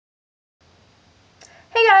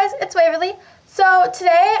guys, it's Waverly. So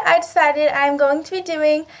today I decided I'm going to be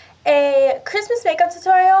doing a Christmas makeup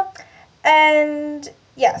tutorial, and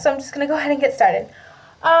yeah, so I'm just going to go ahead and get started.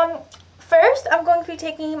 First, I'm going to be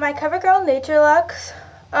taking my CoverGirl Naturelux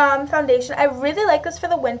foundation. I really like this for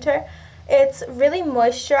the winter. It's really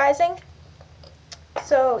moisturizing.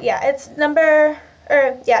 So yeah, it's number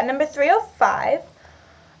 305.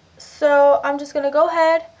 So I'm just going to go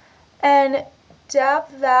ahead and dab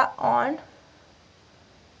that on.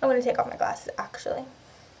 I'm going to take off my glasses, actually.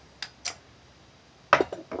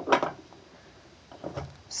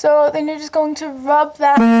 So then you're just going to rub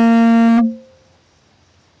that.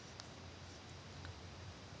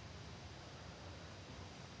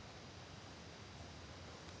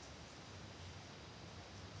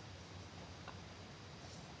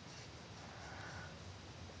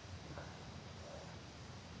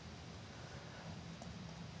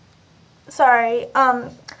 Sorry,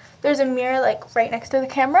 there's a mirror like right next to the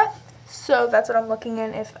camera, so that's what I'm looking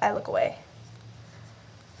in if I look away.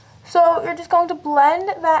 So you're just going to blend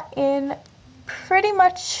that in pretty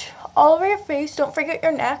much all over your face. Don't forget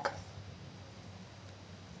your neck.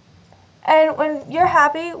 And when you're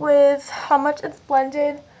happy with how much it's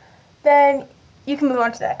blended, then you can move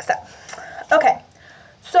on to the next step. Okay,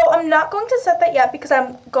 so I'm not going to set that yet because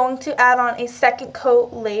I'm going to add on a second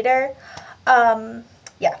coat later.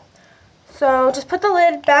 Yeah. So just put the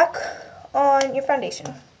lid back on your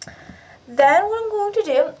foundation. Then what I'm going to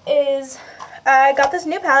do is, I got this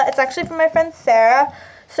new palette. It's actually from my friend Sarah.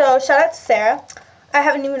 So shout out to Sarah. I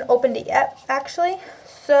haven't even opened it yet, actually.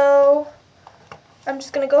 So I'm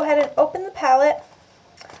just going to go ahead and open the palette.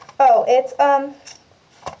 Oh, it's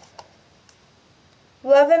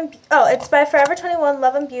it's by Forever 21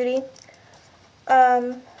 Love and Beauty.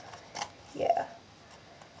 Yeah.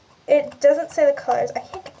 It doesn't say the colors. I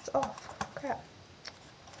can't get this off. Crap.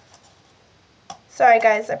 Sorry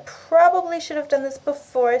guys, I probably should have done this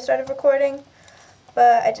before I started recording,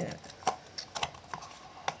 but I didn't.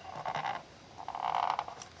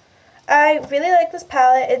 I really like this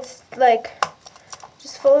palette. It's like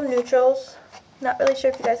just full of neutrals. Not really sure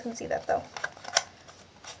if you guys can see that though.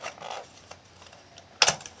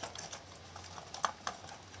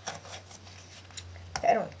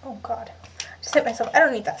 Oh god, just hit myself. I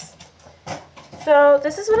don't need this. So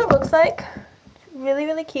this is what it looks like. Really,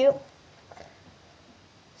 really cute.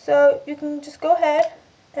 So you can just go ahead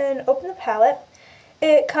and open the palette.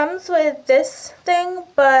 It comes with this thing,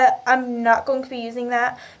 but I'm not going to be using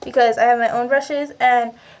that because I have my own brushes,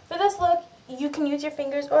 and for this look you can use your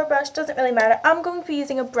fingers or a brush, doesn't really matter. I'm going to be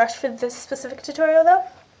using a brush for this specific tutorial though.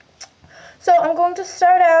 So I'm going to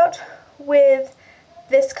start out with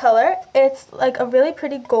this color. It's like a really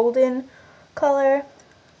pretty golden color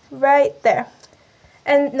right there.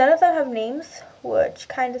 And none of them have names, which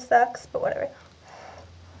kind of sucks, but whatever.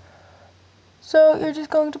 So you're just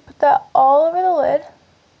going to put that all over the lid.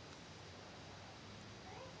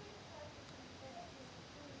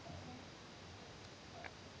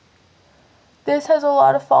 This has a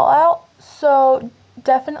lot of fallout, so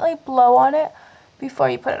definitely blow on it before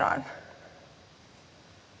you put it on.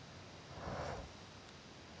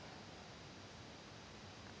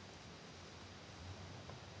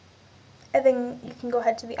 And then you can go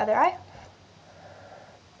ahead to the other eye.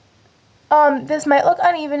 This might look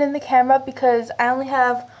uneven in the camera because I only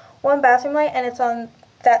have one bathroom light and it's on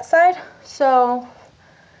that side. So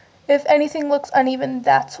if anything looks uneven,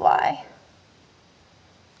 that's why.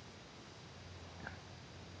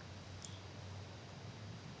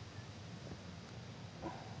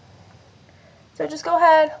 So just go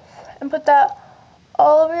ahead and put that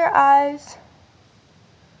all over your eyes.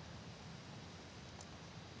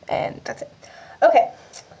 And that's it. Okay,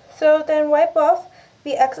 so then wipe off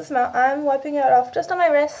the excess amount. I'm wiping it off just on my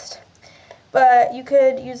wrist, but you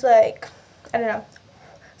could use like, I don't know,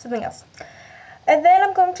 something else. And then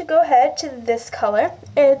I'm going to go ahead to this color.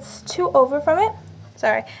 It's 2 over from it.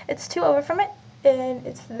 Sorry, it's 2 over from it, and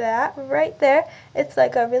it's that right there. It's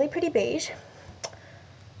like a really pretty beige.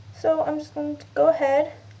 So I'm just going to go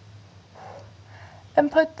ahead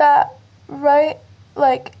and put that right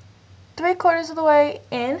like 3/4 of the way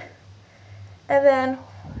in, and then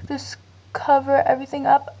just cover everything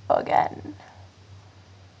up again.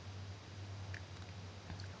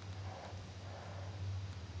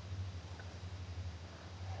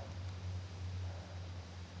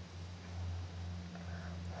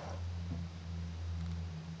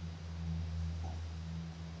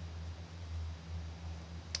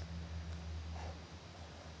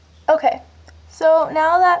 Okay, so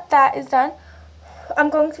now that that is done, I'm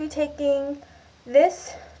going to be taking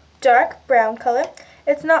this dark brown color,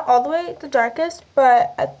 It's not all the way the darkest,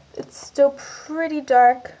 but it's still pretty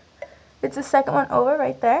dark. It's the second one over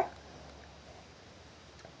right there.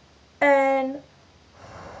 And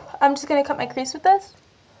I'm just going to cut my crease with this.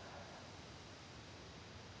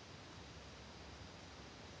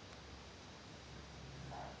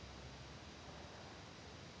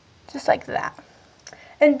 Just like that.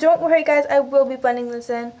 And don't worry guys, I will be blending this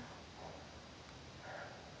in.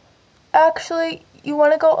 Actually, you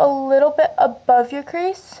want to go a little bit above your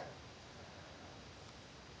crease.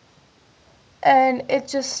 And it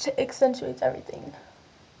just accentuates everything.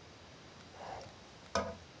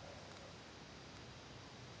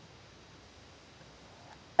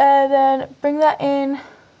 And then bring that in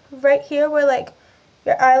right here where like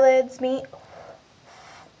your eyelids meet.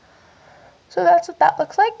 So that's what that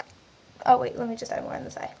looks like. Oh wait, let me just add more on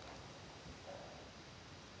the side.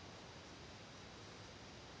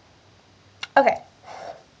 Okay.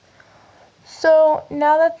 So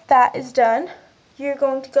now that that is done, you're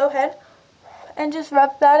going to go ahead and just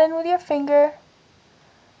rub that in with your finger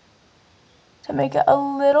to make it a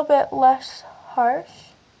little bit less harsh.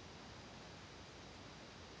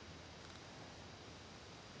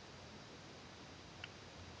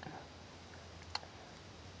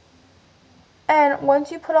 And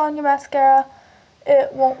once you put on your mascara,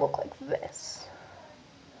 it won't look like this.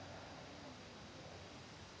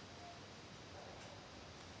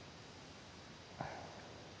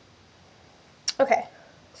 Okay,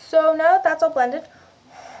 so now that that's all blended,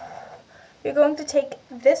 you're going to take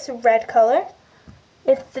this red color.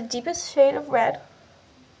 It's the deepest shade of red.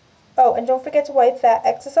 Oh, and don't forget to wipe that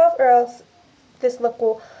excess off or else this look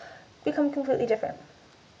will become completely different.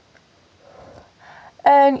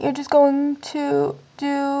 And you're just going to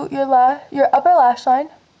do your upper lash line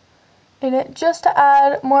in it just to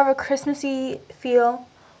add more of a Christmassy feel.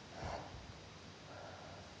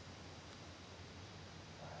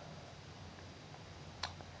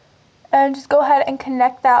 And just go ahead and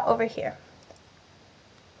connect that over here.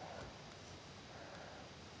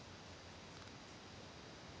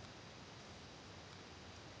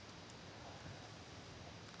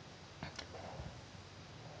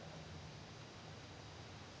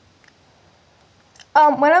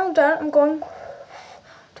 When I'm done, I'm going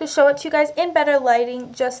to show it to you guys in better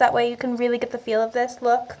lighting, just that way you can really get the feel of this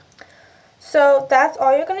look. So that's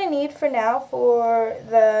all you're going to need for now for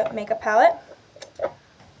the makeup palette.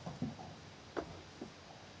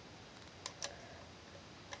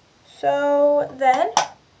 So then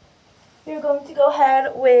you're going to go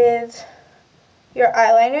ahead with your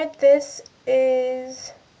eyeliner. This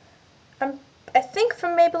is, I think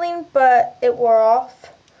from Maybelline, but it wore off,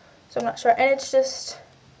 so I'm not sure. And it's just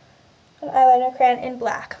an eyeliner crayon in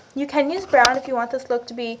black. You can use brown if you want this look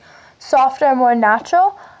to be softer and more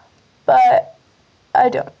natural, but I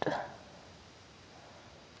don't.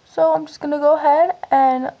 So I'm just going to go ahead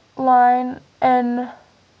and line and,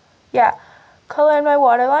 yeah, color in my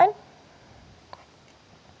waterline.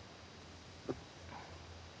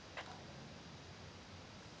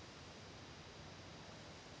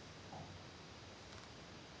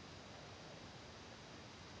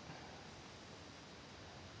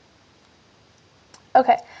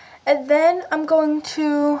 Okay, and then I'm going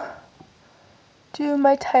to do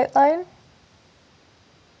my tight line.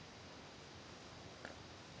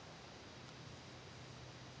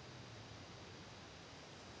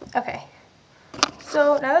 Okay,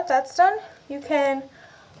 so now that that's done, you can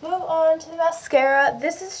move on to the mascara.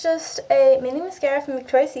 This is just a mini mascara from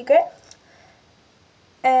Victoria's Secret,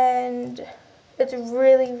 and it's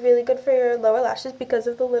really, really good for your lower lashes because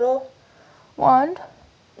of the little wand.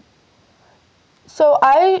 So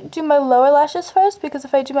I do my lower lashes first, because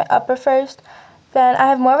if I do my upper first, then I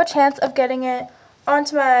have more of a chance of getting it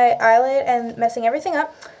onto my eyelid and messing everything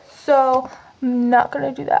up. So I'm not going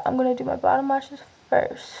to do that. I'm going to do my bottom lashes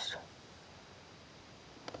first.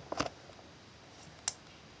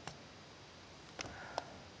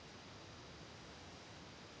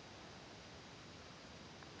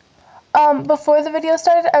 Before the video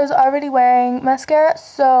started, I was already wearing mascara,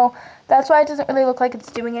 so that's why it doesn't really look like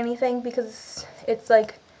it's doing anything, because it's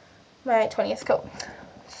like my 20th coat.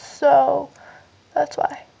 So that's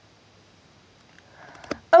why.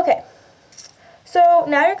 Okay, so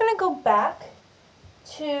now you're going to go back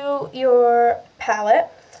to your palette,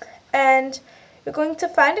 and you're going to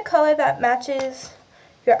find a color that matches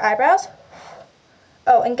your eyebrows.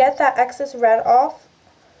 Oh, and get that excess red off,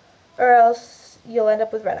 or else you'll end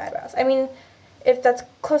up with red eyebrows. I mean, if that's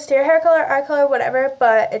close to your hair color, eye color, whatever,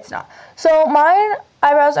 but it's not. So my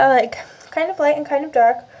eyebrows are like kind of light and kind of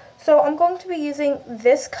dark, so I'm going to be using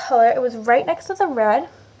this color. It was right next to the red,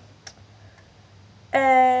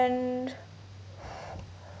 and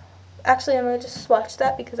Actually, I'm going to just swatch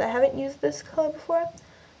that because I haven't used this color before.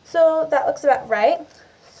 So that looks about right.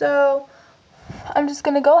 So I'm just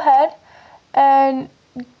going to go ahead and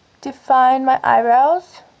define my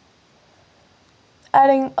eyebrows,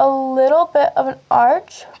 adding a little bit of an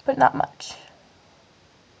arch, but not much.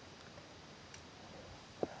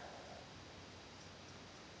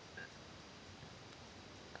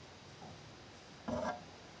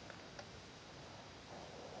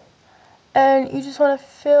 And you just want to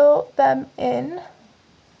fill them in.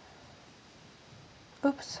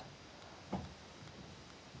 Oops.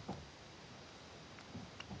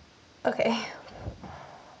 Okay.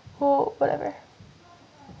 Well, whatever.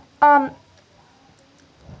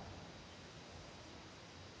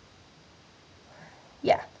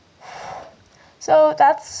 Yeah. So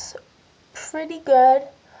that's pretty good.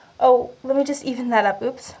 Oh, let me just even that up.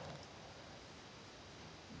 Oops.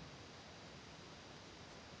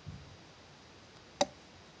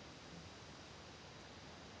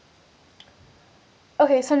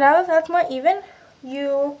 Okay, so now that that's more even,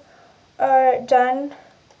 you are done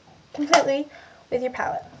completely with your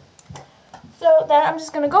palette. So then I'm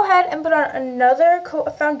just going to go ahead and put on another coat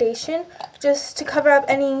of foundation just to cover up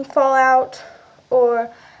any fallout or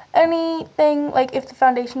anything, like if the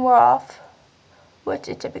foundation wore off, which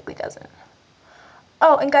it typically doesn't.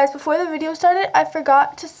 Oh, and guys, before the video started, I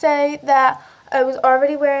forgot to say that I was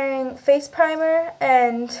already wearing face primer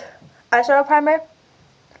and eyeshadow primer.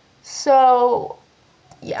 So,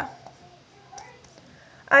 yeah.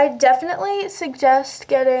 I definitely suggest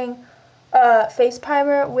getting face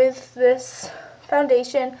primer with this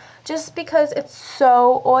foundation just because it's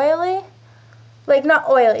so oily. Like, not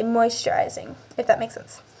oily, moisturizing, if that makes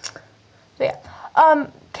sense. So, yeah.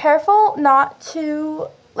 Careful not to,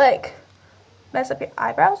 like, mess up your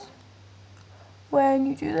eyebrows when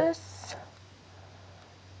you do this.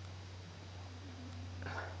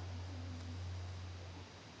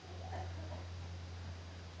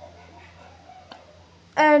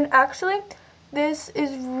 And actually, this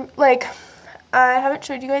is, like, I haven't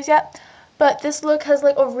showed you guys yet, but this look has,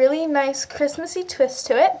 like, a really nice Christmassy twist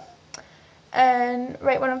to it. And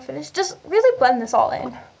right when I'm finished, just really blend this all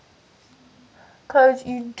in. Because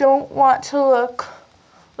you don't want to look,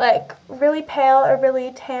 like, really pale or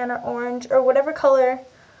really tan or orange or whatever color,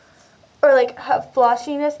 or, like, have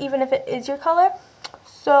blotchiness, even if it is your color.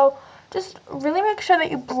 So just really make sure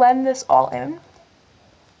that you blend this all in.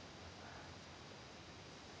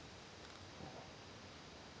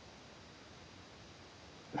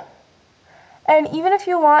 And even if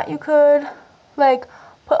you want, you could, like,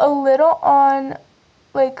 put a little on,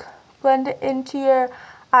 like, blend it into your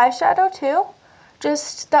eyeshadow too.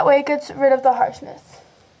 Just that way it gets rid of the harshness.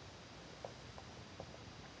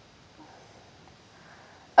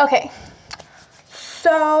 Okay,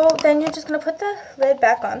 so then you're just going to put the lid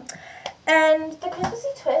back on. And the Christmassy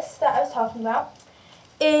twist that I was talking about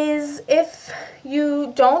is if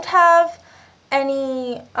you don't have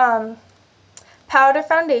any powder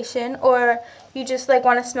foundation, or you just like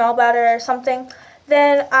want to smell better or something,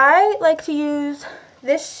 then I like to use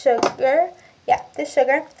this sugar. Yeah, this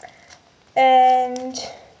sugar. And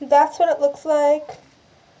that's what it looks like.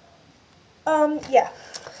 Yeah.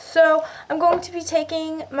 So I'm going to be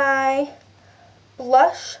taking my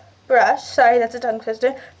blush brush, sorry, that's a tongue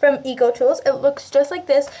twister, from Eco Tools. It looks just like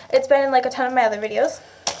this. It's been in like a ton of my other videos.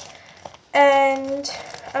 And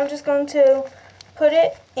I'm just going to put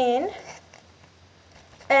it in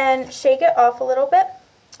and shake it off a little bit.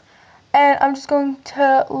 And I'm just going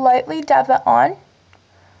to lightly dab that on,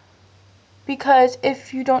 because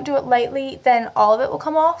if you don't do it lightly, then all of it will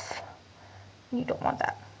come off. You don't want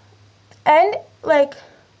that. And like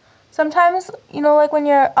sometimes, you know, like when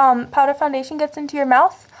your powder foundation gets into your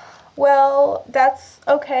mouth, well, that's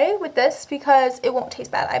okay with this because it won't taste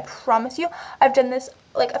bad. I promise you. I've done this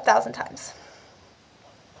like 1,000 times.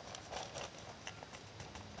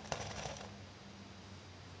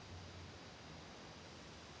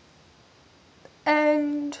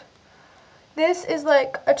 And this is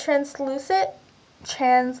like a translucent.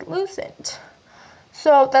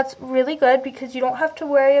 So that's really good because you don't have to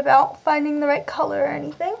worry about finding the right color or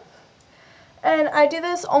anything. And I do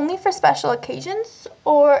this only for special occasions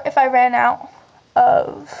or if I ran out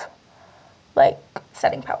of like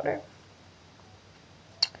setting powder.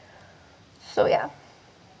 So yeah.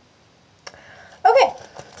 Okay.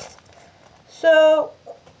 So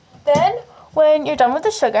then when you're done with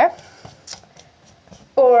the sugar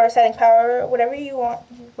or setting powder, whatever you want,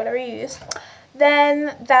 whatever you use,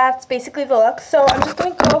 then that's basically the look. So I'm just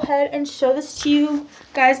going to go ahead and show this to you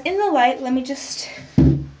guys in the light. Let me just...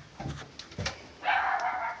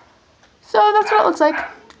 So that's what it looks like.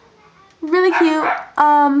 really cute.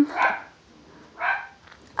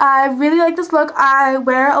 I really like this look. I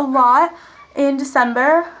wear it a lot in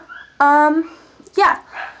December. Yeah.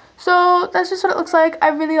 So that's just what it looks like. I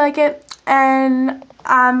really like it, and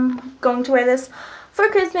I'm going to wear this for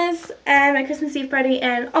Christmas and my Christmas Eve party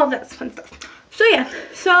and all that fun stuff. So yeah.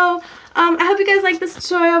 So I hope you guys like this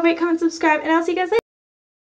tutorial. Rate, comment, subscribe, and I'll see you guys later.